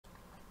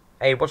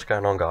Hey, what's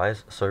going on,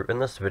 guys? So in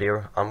this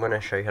video I'm going to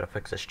show you how to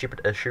fix a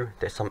stupid issue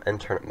that some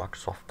intern at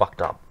Microsoft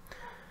fucked up.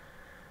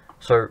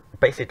 So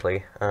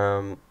basically,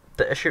 the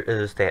issue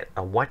is that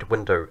a white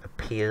window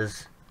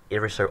appears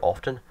every so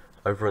often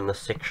over in this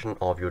section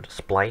of your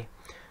display.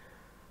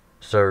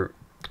 So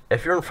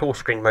if you're in full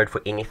screen mode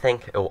for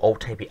anything, it will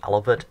Alt-Tab the out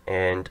of it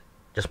and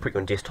just put you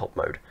in desktop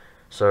mode.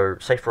 So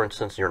say for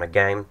instance you're in a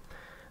game,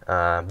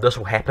 this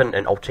will happen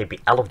and Alt-Tab the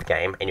out of the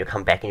game and you'll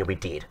come back and you'll be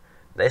dead.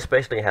 That's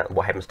basically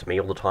what happens to me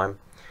all the time.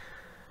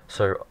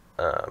 So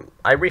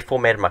I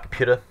reformatted my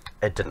computer.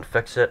 It didn't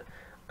fix it.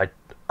 I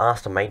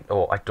asked a mate,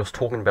 or I was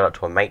talking about it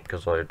to a mate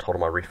because I told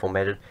him I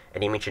reformatted,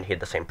 and he mentioned he had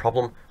the same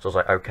problem. So I was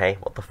like, okay,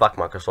 what the fuck,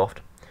 Microsoft?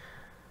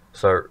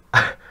 So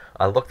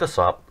I looked this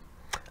up.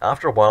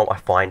 After a while, I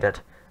find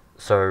it.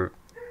 So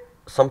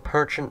some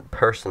person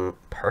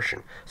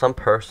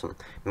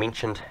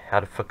mentioned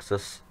how to fix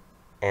this,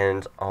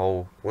 and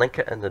I'll link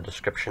it in the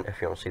description if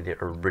you want to see the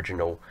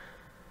original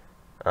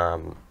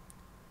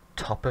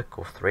topic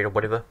or thread or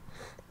whatever,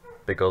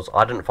 because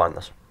I didn't find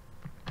this.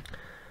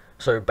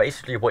 So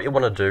basically what you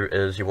want to do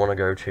is you want to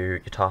go to your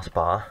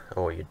taskbar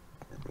or your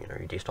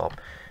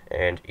desktop,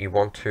 and you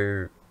want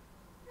to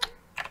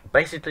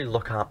basically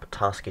look up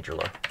Task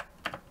Scheduler.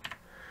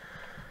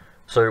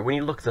 So when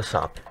you look this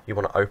up, you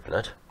want to open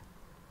it.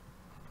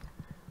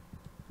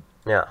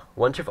 Now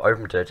once you've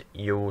opened it,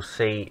 you'll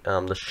see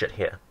this shit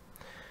here.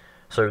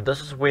 So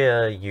this is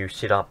where you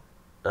set up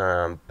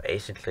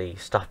basically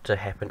stuff to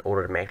happen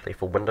automatically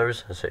for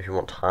Windows. So if you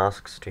want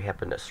tasks to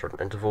happen at certain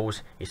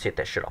intervals, you set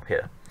that shit up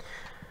here.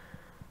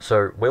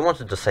 So we want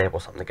to disable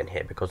something in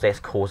here because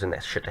that's causing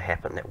that shit to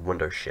happen, that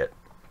Windows shit.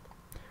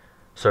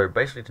 So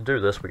basically to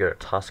do this, we go to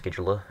Task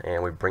Scheduler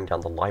and we bring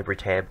down the Library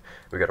tab,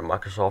 we go to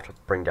Microsoft,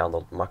 bring down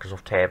the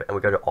Microsoft tab, and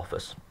we go to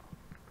Office.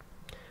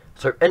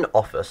 So in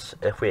Office,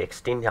 if we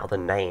extend out the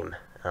name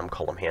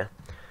column here,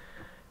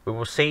 we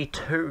will see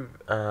two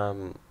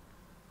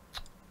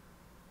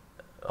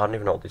I don't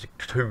even know what these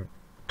are,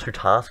 two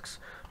tasks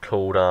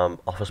called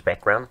Office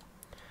Background.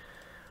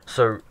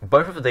 So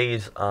both of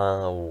these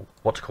are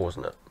what's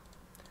causing it.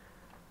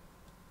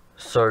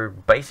 So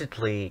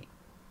basically,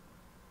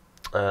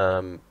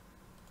 you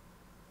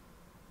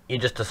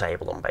just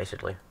disable them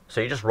basically.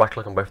 So you just right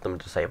click on both of them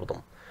and disable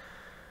them.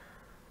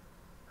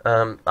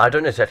 I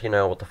don't exactly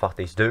know what the fuck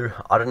these do.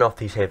 I don't know if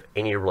these have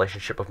any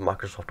relationship with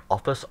Microsoft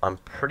Office. I'm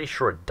pretty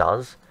sure it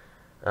does.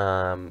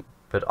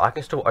 But I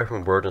can still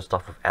open Word and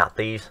stuff without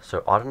these,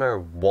 so I don't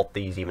know what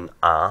these even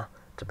are,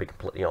 to be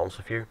completely honest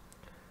with you.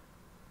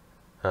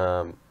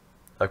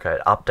 Okay,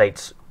 it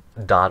updates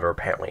data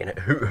apparently, and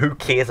who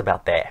cares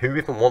about that? Who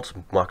even wants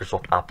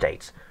Microsoft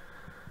updates?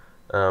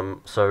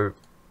 So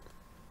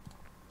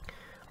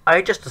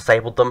I just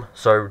disabled them,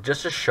 so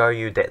just to show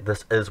you that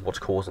this is what's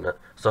causing it.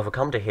 So if I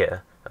come to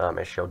here,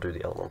 actually I'll do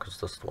the other one because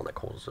this is the one that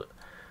causes it.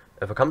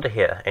 If I come to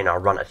here and I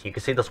run it, you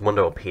can see this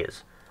window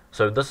appears.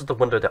 So this is the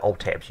window that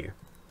Alt-Tabs you.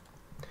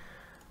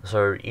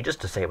 So you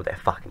just disable that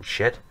fucking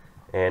shit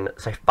and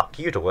say fuck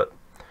you to it.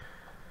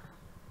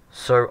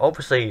 So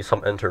obviously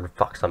some intern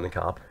fucked something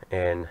up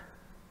and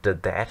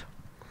did that.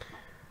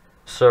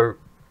 So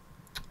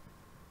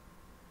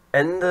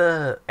in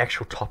the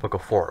actual topic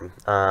of forum,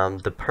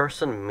 the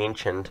person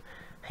mentioned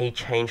he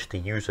changed the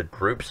user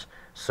groups.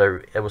 So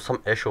it was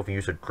some issue of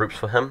user groups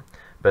for him,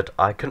 but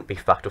I couldn't be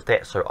fucked with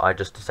that, so I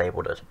just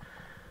disabled it.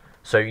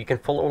 So you can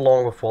follow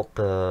along with what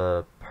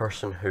the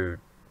person who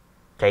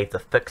gave the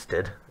fix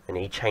did, and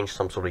he changed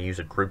some sort of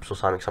user groups or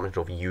something sort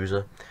of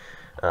user.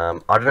 I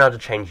don't know how to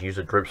change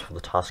user groups for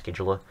the Task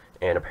Scheduler,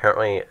 and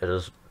apparently it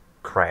is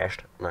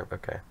crashed. No,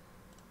 okay.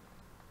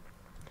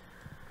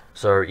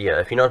 So yeah,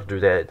 if you know how to do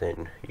that,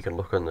 then you can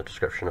look in the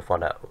description to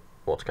find out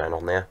what's going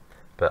on there.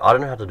 But I don't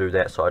know how to do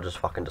that, so I just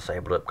fucking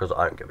disabled it because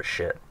I don't give a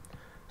shit.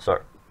 So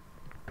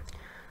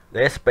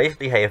that's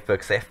basically how you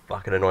fix that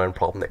fucking annoying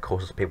problem that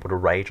causes people to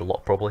rage a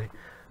lot, probably.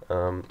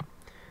 And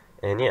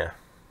yeah.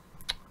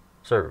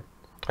 So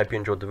hope you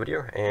enjoyed the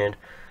video, and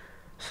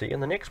see you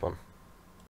in the next one.